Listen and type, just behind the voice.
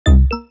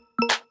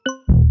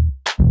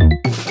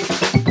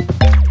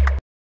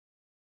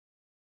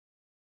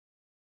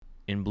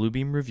In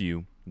Bluebeam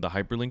Revu, the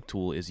hyperlink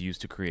tool is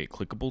used to create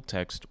clickable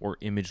text or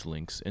image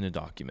links in a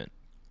document.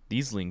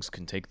 These links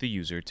can take the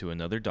user to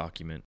another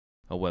document,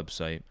 a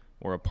website,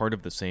 or a part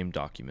of the same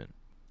document.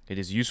 It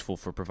is useful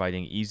for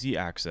providing easy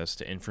access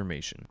to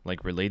information,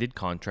 like related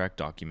contract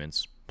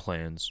documents,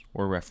 plans,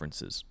 or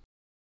references.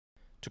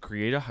 To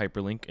create a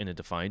hyperlink in a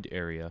defined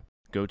area,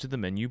 go to the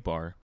menu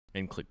bar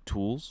and click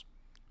Tools,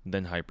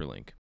 then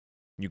Hyperlink.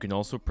 You can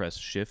also press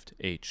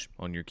Shift-H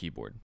on your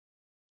keyboard.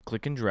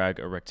 Click and drag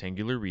a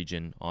rectangular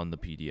region on the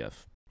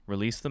PDF.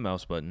 Release the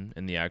mouse button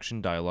and the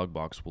action dialog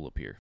box will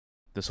appear.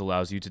 This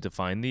allows you to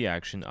define the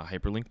action a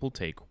hyperlink will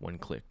take when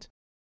clicked.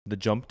 The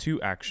Jump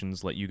To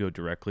actions let you go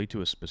directly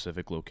to a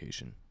specific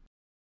location.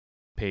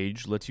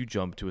 Page lets you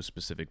jump to a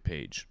specific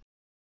page.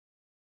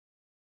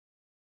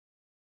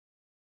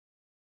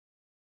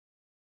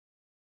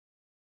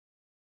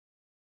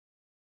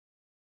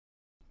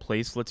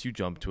 Place lets you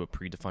jump to a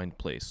predefined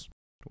place,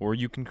 or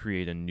you can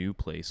create a new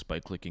place by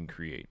clicking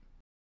Create.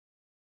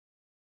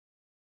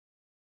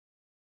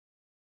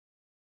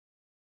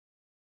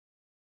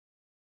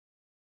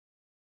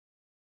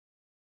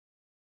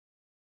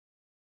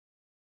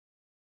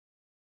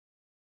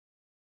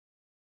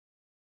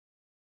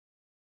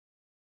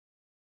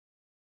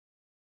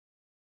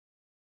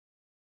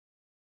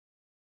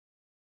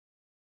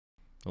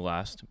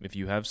 Last, if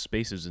you have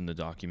spaces in the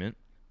document,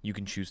 you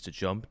can choose to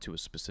jump to a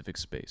specific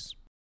space.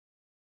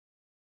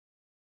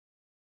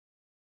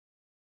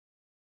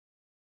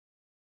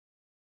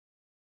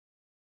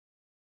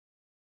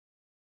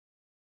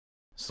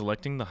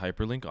 Selecting the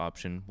hyperlink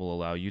option will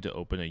allow you to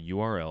open a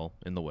URL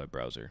in the web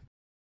browser.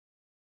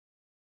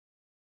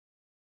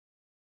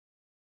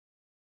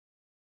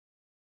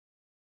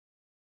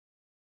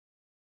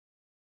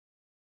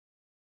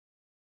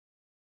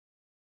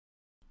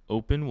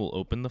 Open will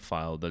open the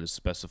file that is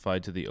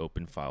specified to the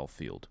Open File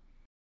field.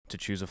 To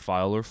choose a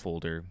file or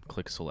folder,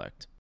 click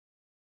Select.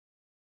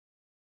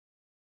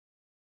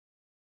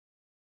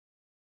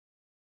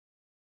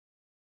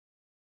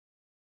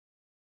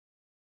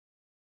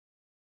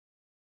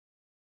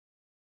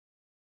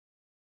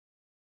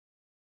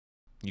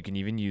 You can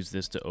even use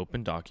this to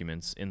open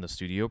documents in the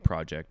Studio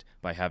project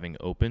by having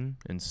Open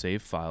and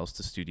Save Files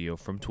to Studio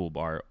from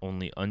Toolbar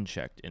only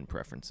unchecked in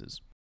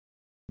Preferences.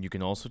 You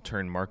can also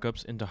turn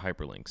markups into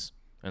hyperlinks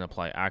and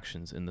apply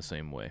actions in the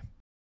same way.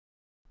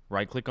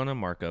 Right-click on a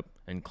markup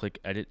and click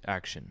Edit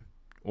Action,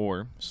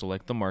 or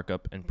select the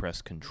markup and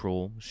press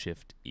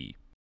Ctrl-Shift-E.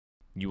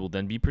 You will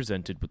then be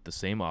presented with the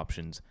same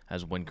options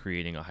as when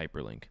creating a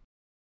hyperlink.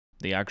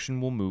 The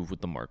action will move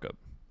with the markup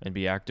and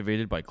be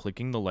activated by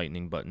clicking the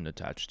lightning button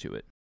attached to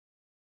it.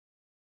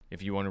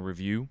 If you want to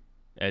review,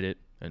 edit,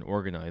 and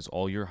organize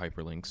all your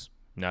hyperlinks,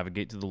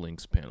 navigate to the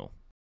Links panel.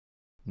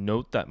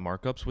 Note that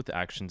markups with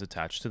actions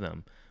attached to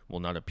them will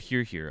not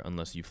appear here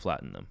unless you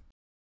flatten them.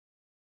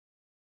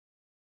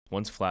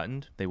 Once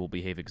flattened, they will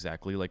behave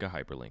exactly like a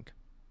hyperlink.